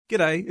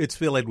G'day, it's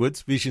Phil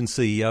Edwards, Vision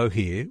CEO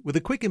here, with a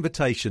quick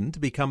invitation to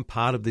become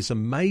part of this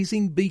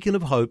amazing beacon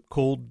of hope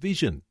called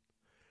Vision.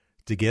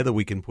 Together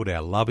we can put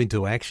our love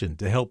into action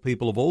to help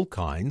people of all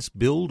kinds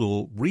build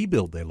or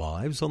rebuild their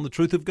lives on the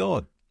truth of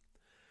God.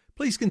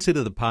 Please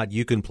consider the part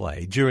you can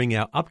play during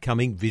our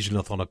upcoming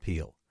Visionathon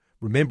appeal,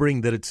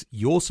 remembering that it's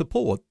your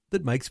support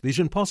that makes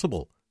Vision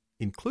possible,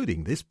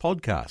 including this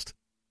podcast.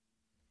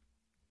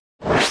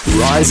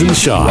 Rise and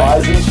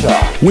Shine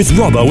with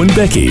Robbo and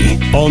Becky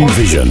on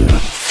Vision.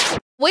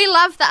 We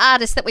love the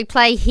artists that we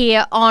play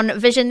here on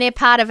Vision. They're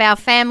part of our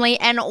family,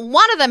 and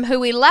one of them who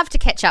we love to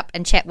catch up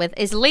and chat with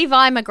is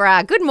Levi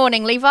McGrath. Good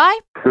morning, Levi.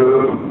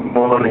 Good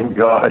morning,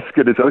 guys.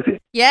 Good to talk to you.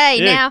 Yay.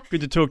 Yeah, now,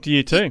 good to talk to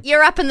you too.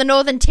 You're up in the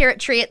Northern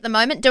Territory at the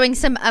moment doing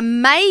some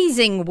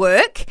amazing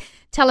work.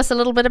 Tell us a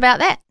little bit about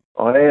that.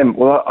 I am.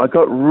 Well, I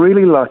got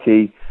really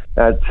lucky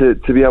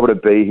to be able to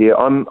be here.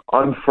 I'm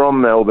from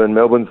Melbourne.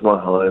 Melbourne's my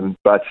home,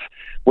 but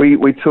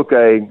we took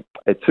a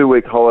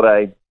 2-week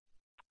holiday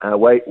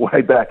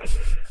way back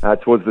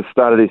towards the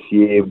start of this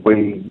year.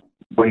 We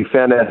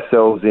found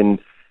ourselves in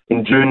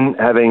June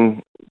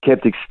having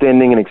kept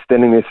extending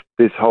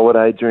this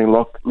holiday during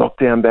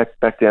lockdown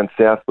back down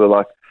south. We're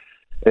like,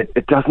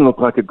 it doesn't look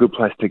like a good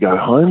place to go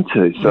home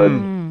to. So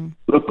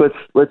look,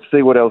 let's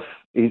see what else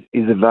is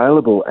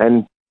available.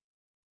 And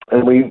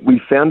we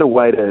found a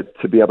way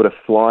to be able to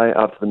fly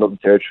up to the Northern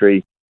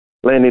Territory,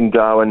 land in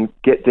Darwin,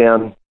 get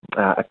down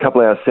a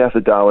couple hours south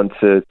of Darwin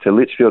to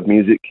Litchfield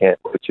Music Camp,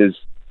 which is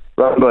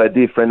run by a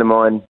dear friend of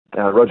mine,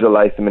 Roger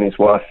Latham, and his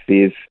wife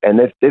Viv, and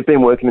they've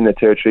been working in the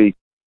Territory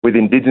with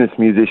Indigenous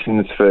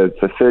musicians for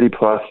 30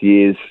 plus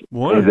years.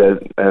 Wow. He's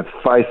a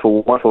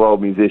faithful, wonderful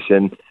old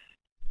musician,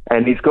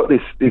 and he's got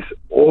this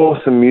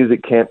awesome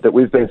music camp that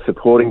we've been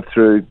supporting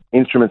through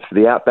Instruments for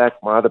the Outback,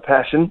 my other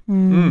passion,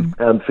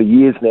 for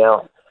years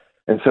now.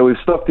 And so we've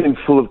stocked in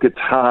full of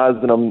guitars,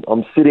 and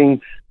I'm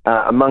sitting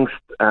amongst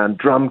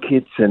drum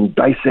kits and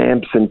bass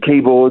amps and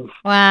keyboards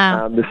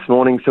this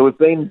morning. So we've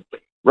been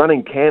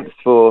running camps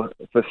for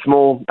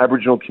small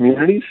Aboriginal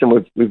communities,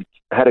 and we've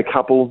had a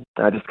couple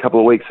just a couple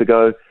of weeks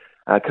ago,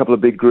 a couple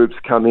of big groups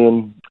come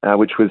in,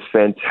 which was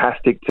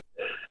fantastic to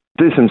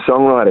do some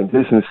songwriting,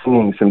 do some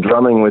singing, some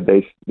drumming with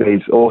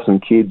these awesome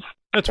kids.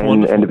 That's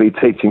wonderful. And to be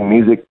teaching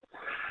music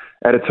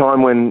at a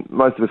time when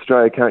most of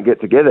Australia can't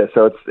get together.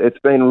 So it's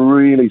been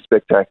really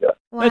spectacular.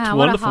 Wow, That's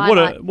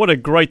wonderful. What a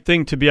great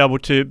thing to be able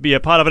to be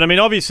a part of it. I mean,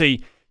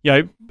 obviously,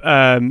 the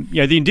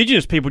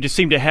Indigenous people just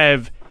seem to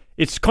have,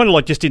 it's kind of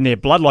like just in their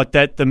blood like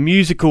that. The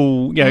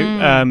musical,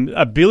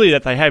 ability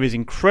that they have is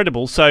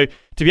incredible. So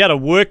to be able to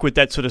work with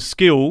that sort of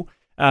skill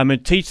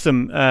and teach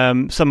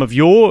them some of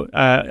your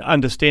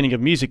understanding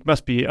of music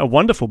must be a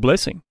wonderful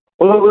blessing.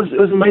 Well, it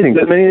was amazing.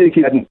 Many of the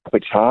kids hadn't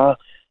played guitar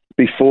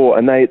before,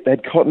 and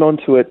they'd cotton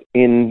onto it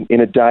in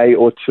a day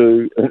or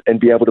two and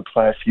be able to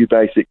play a few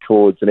basic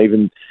chords and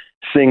even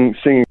sing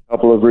a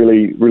couple of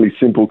really, really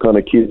simple kind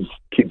of kids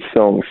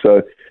songs.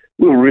 So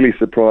we were really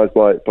surprised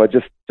by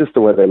just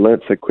the way they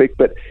learnt so quick.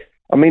 But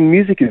I mean,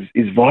 music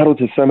is vital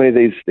to so many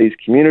of these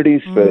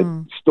communities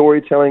for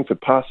storytelling, for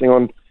passing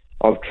on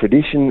of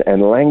tradition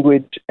and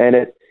language, and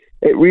it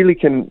really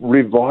can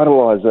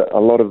revitalise a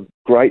lot of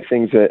great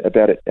things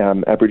about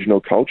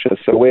Aboriginal culture.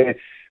 So we're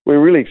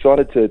really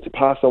excited to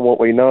pass on what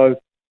we know,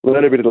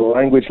 learn a bit of the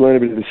language, learn a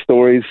bit of the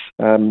stories,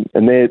 and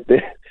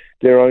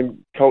their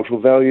own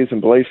cultural values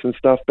and beliefs and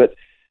stuff. But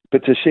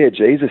to share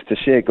Jesus, to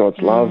share God's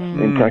love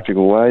in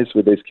practical ways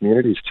with these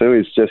communities too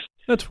is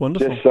that's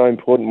wonderful. Just so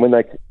important. When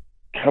they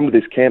come to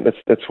this camp,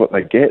 that's what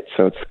they get.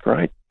 So it's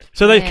great.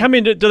 So they come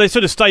in. Do they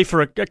sort of stay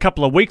for a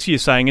couple of weeks? You're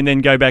saying, and then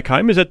go back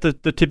home? Is that the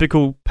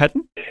typical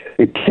pattern?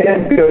 The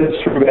camp goes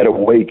for about a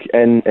week,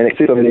 and it's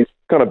in these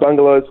kind of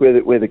bungalows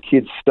where the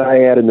kids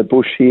stay out in the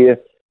bush here.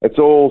 It's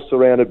all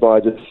surrounded by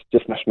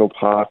just National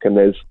Park, and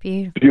there's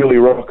Bewley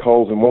Rock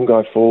Holes and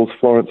Wongai Falls,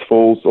 Florence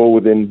Falls, all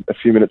within a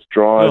few minutes'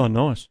 drive. Oh,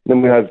 nice.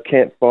 Then we have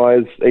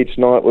campfires each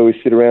night where we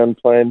sit around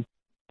playing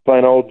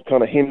old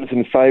kind of hymns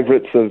and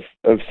favourites of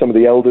some of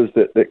the elders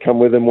that come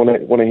with them,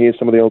 want to hear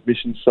some of the old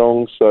mission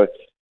songs. So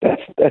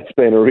that's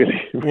been a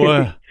really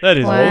wow, that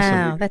is awesome.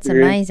 Wow, that's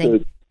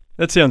amazing.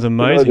 That sounds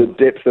amazing.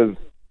 The depth of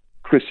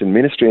Christian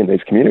ministry in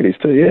these communities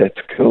too. Yeah, it's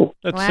cool.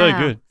 That's so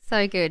good.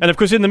 So good. And of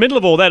course, in the middle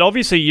of all that,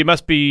 obviously, you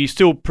must be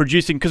still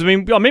producing, because I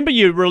remember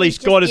you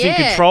released God is in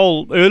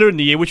Control earlier in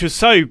the year, which was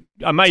so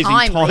amazing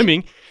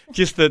timing.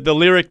 Just the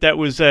lyric that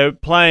was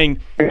playing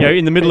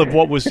in the middle of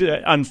what was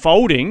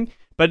unfolding.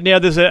 But now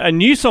there's a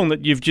new song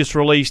that you've just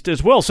released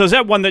as well. So is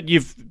that one that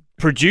you've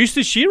produced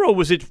this year, or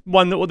was it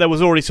one that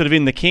was already sort of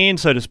in the can,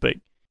 so to speak?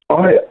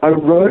 I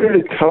wrote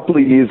it a couple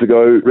of years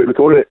ago,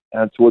 recorded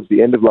it towards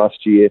the end of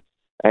last year,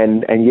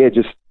 and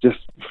just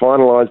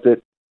finalised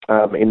it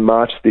in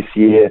March this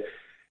year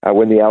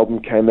when the album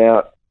came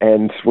out,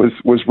 and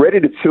was ready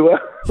to tour.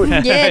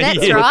 Yeah,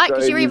 that's right,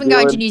 because you're even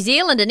going to New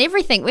Zealand and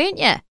everything, weren't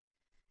you?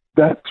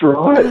 That's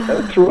right.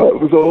 It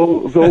was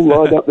all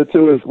lined up. The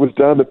tour was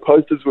done. The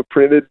posters were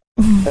printed,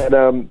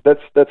 and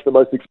that's the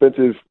most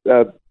expensive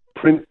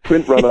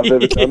print run I've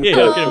ever done.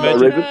 Yeah, I can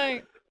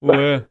imagine.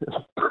 No.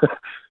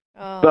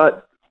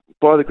 But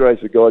by the grace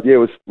of God,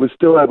 we're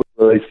still able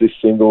to release this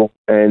single,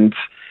 and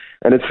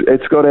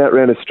it's got out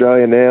around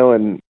Australia now,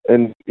 and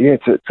to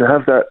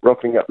have that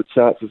rocking up the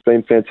charts has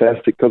been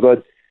fantastic, because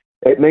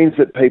it means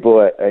that people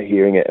are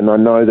hearing it, and I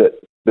know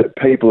that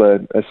people are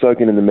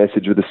soaking in the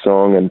message of the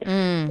song, and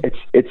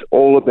it's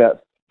all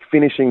about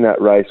finishing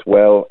that race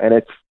well, and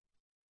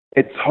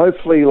it's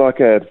hopefully like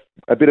a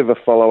bit of a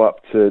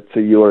follow-up to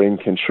You're in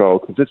Control,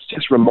 because it's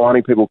just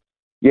reminding people,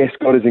 yes,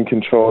 God is in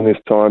control in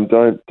this time.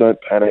 Don't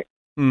panic.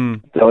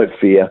 Don't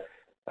fear,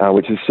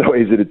 which is so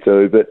easy to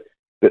do. But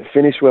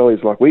finish well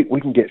is like,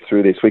 we can get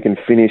through this. We can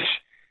finish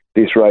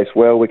this race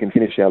well. We can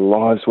finish our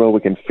lives well.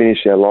 We can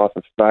finish our life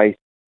of faith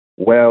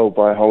well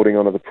by holding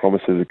on to the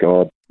promises of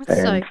God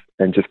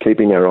and just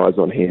keeping our eyes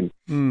on Him.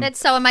 That's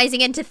so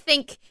amazing. And to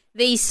think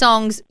these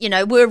songs,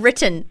 were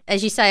written,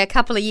 as you say, a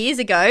couple of years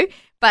ago,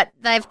 but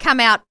they've come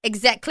out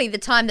exactly the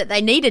time that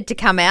they needed to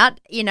come out.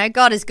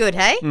 God is good,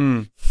 hey?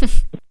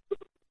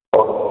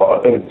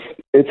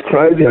 It's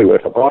crazy.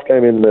 I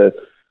came in the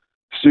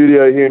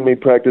studio hearing me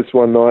practice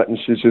one night, and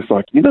she's just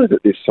like, that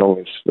this song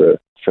is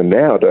for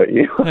now, don't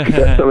you?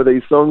 About some of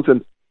these songs.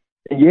 And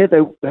yeah,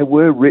 they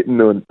were written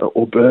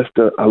or birthed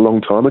a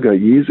long time ago,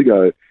 years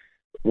ago,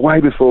 way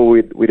before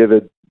we'd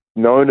ever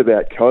known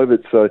about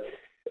COVID. So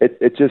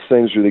it just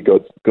seems really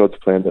God's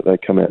plan that they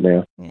come out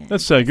now. Yeah.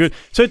 That's so good.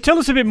 So tell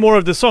us a bit more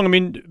of the song. I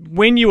mean,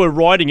 when you were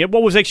writing it,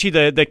 what was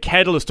actually the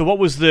catalyst, or what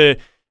was the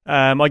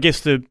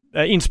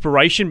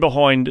inspiration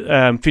behind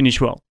Finish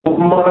Well?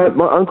 Well,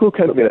 my uncle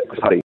came to me at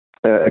a party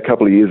a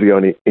couple of years ago,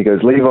 and he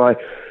goes, Levi,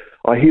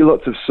 I hear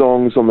lots of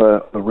songs on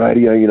the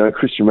radio,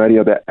 Christian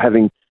radio, about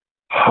having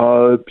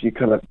hope. You're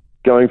kind of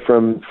going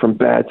from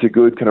bad to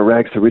good, kind of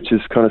rags to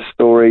riches kind of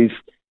stories.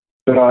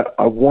 But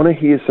I want to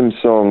hear some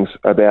songs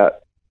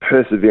about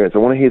perseverance. I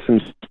want to hear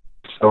some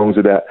songs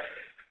about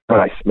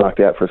grace marked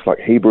out for us, like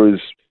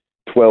Hebrews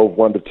 12,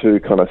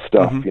 1-2 kind of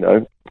stuff,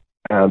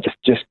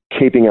 just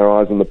keeping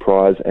our eyes on the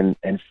prize and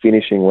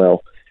finishing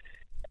well.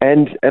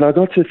 And I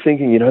got to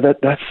thinking,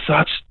 that's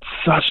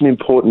such an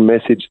important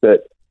message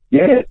that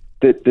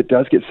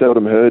does get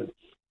seldom heard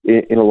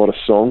in a lot of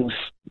songs,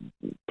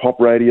 pop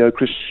radio,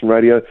 Christian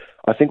radio.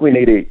 I think we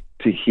need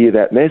to hear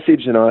that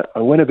message, and I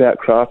went about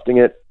crafting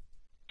it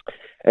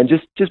and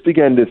just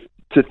began to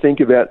think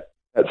about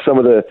some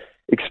of the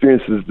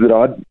experiences that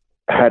I'd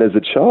had as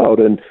a child.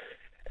 And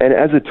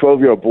as a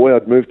 12-year-old boy,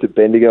 I'd moved to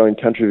Bendigo in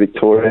country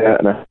Victoria,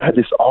 and I had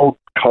this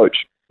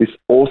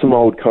awesome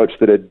old coach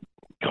that had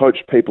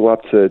coached people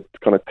up to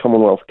kind of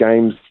Commonwealth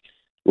Games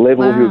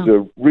level. Wow. He was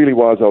a really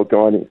wise old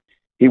guy, and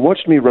he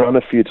watched me run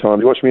a few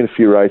times. He watched me in a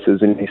few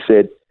races, and he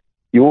said,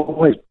 you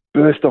always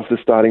burst off the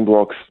starting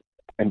blocks,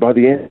 and by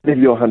the end of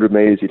your 100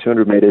 metres, your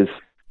 200 metres,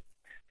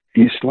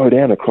 you slow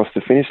down across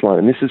the finish line.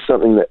 And this is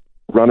something that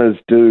runners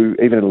do,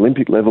 even at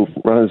Olympic level,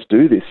 runners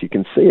do this. You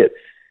can see it.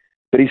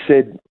 But he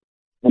said,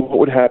 what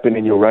would happen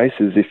in your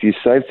races if you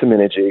saved some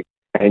energy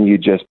and you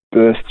just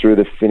burst through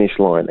the finish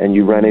line and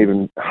you ran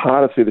even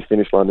harder through the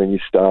finish line than you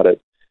started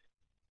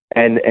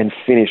and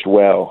finished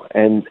well.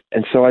 And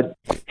so I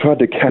tried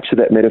to capture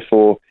that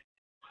metaphor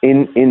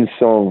in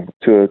song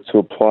to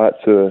apply it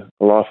to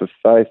a life of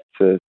faith,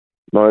 to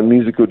my own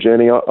musical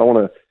journey. I want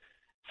to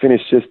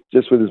finish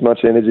just with as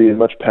much energy, as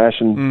much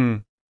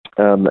passion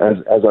as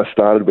I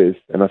started with,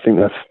 and I think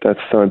that's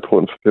so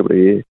important for people to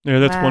hear. Yeah,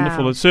 that's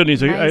wonderful. It certainly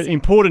is an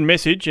important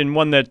message, and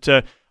one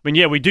that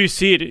we do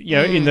see it,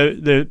 in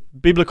the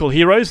biblical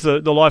heroes,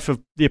 the life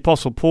of the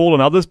Apostle Paul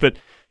and others. But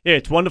yeah,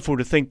 it's wonderful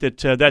to think that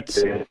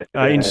that's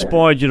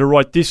inspired you to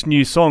write this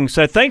new song.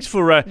 So thanks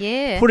for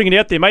putting it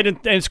out there, mate. And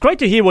it's great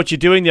to hear what you're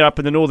doing there up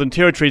in the Northern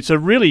Territory. It's a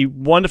really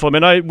wonderful. I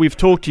mean, we've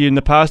talked to you in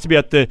the past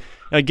about the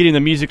getting the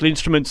musical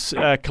instruments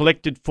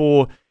collected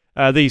for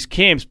these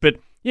camps, but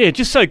yeah,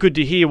 just so good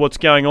to hear what's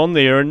going on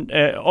there. And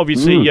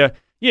obviously, a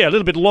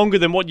little bit longer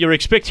than what you're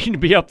expecting to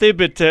be up there,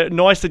 but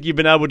nice that you've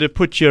been able to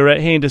put your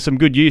hand to some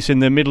good use in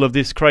the middle of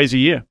this crazy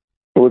year.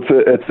 Well,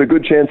 it's a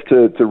good chance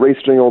to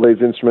restring all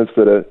these instruments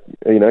that are,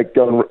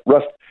 going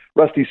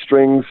rusty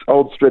strings,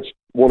 old stretched,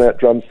 worn-out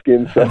drum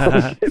skins, so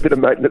a bit of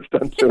maintenance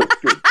done to it. It's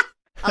good.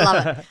 I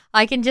love it.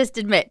 I can just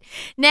admit.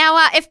 Now,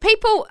 if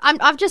people,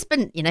 I've just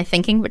been,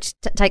 thinking, which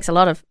takes a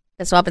lot of.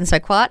 That's why I've been so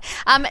quiet.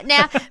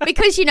 Now,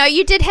 because,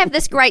 you did have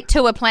this great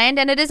tour planned,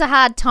 and it is a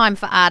hard time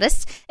for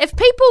artists. If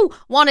people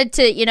wanted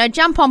to,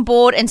 jump on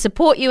board and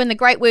support you in the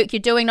great work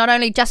you're doing, not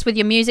only just with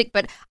your music,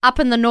 but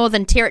up in the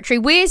Northern Territory,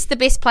 where's the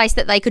best place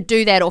that they could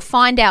do that or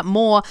find out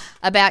more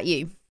about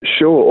you?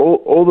 Sure.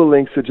 All the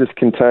links are just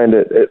contained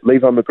at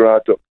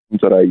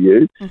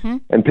levimcgrath.com.au,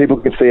 and people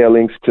can see our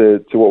links to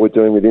what we're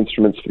doing with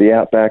instruments for the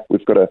Outback.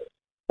 We've got a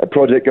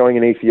project going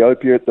in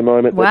Ethiopia at the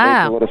moment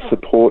that needs a lot of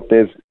support.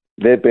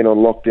 They've been on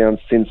lockdown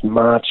since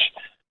March,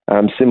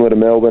 similar to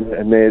Melbourne,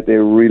 and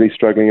they're really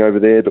struggling over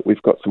there. But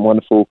we've got some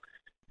wonderful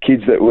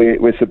kids that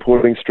we're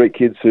supporting, street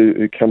kids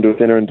who come to a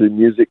centre and do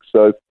music.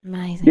 So,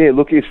 amazing. Yeah,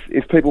 look, if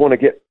people want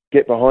to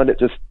get behind it,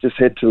 just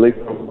head to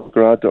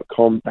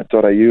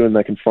levigarage.com.au and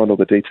they can find all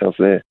the details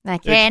there. They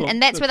can,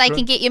 and that's where they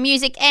can get your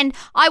music. And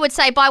I would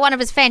say buy one of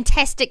his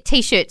fantastic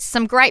T-shirts,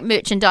 some great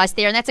merchandise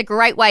there, and that's a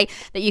great way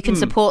that you can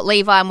support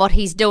Levi and what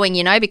he's doing,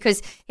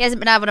 because he hasn't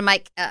been able to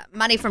make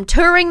money from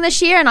touring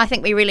this year, and I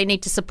think we really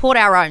need to support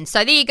our own.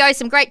 So there you go,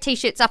 some great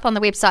T-shirts up on the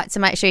website, so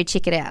make sure you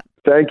check it out.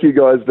 Thank you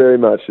guys very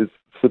much. It's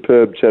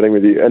superb chatting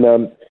with you.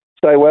 And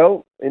stay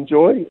well,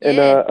 enjoy, and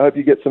I hope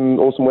you get some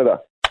awesome weather.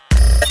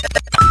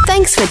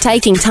 Thanks for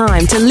taking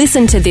time to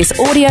listen to this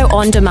audio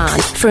on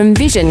demand from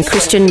Vision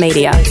Christian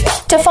Media.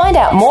 To find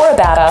out more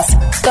about us,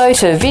 go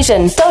to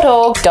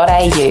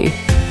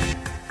vision.org.au.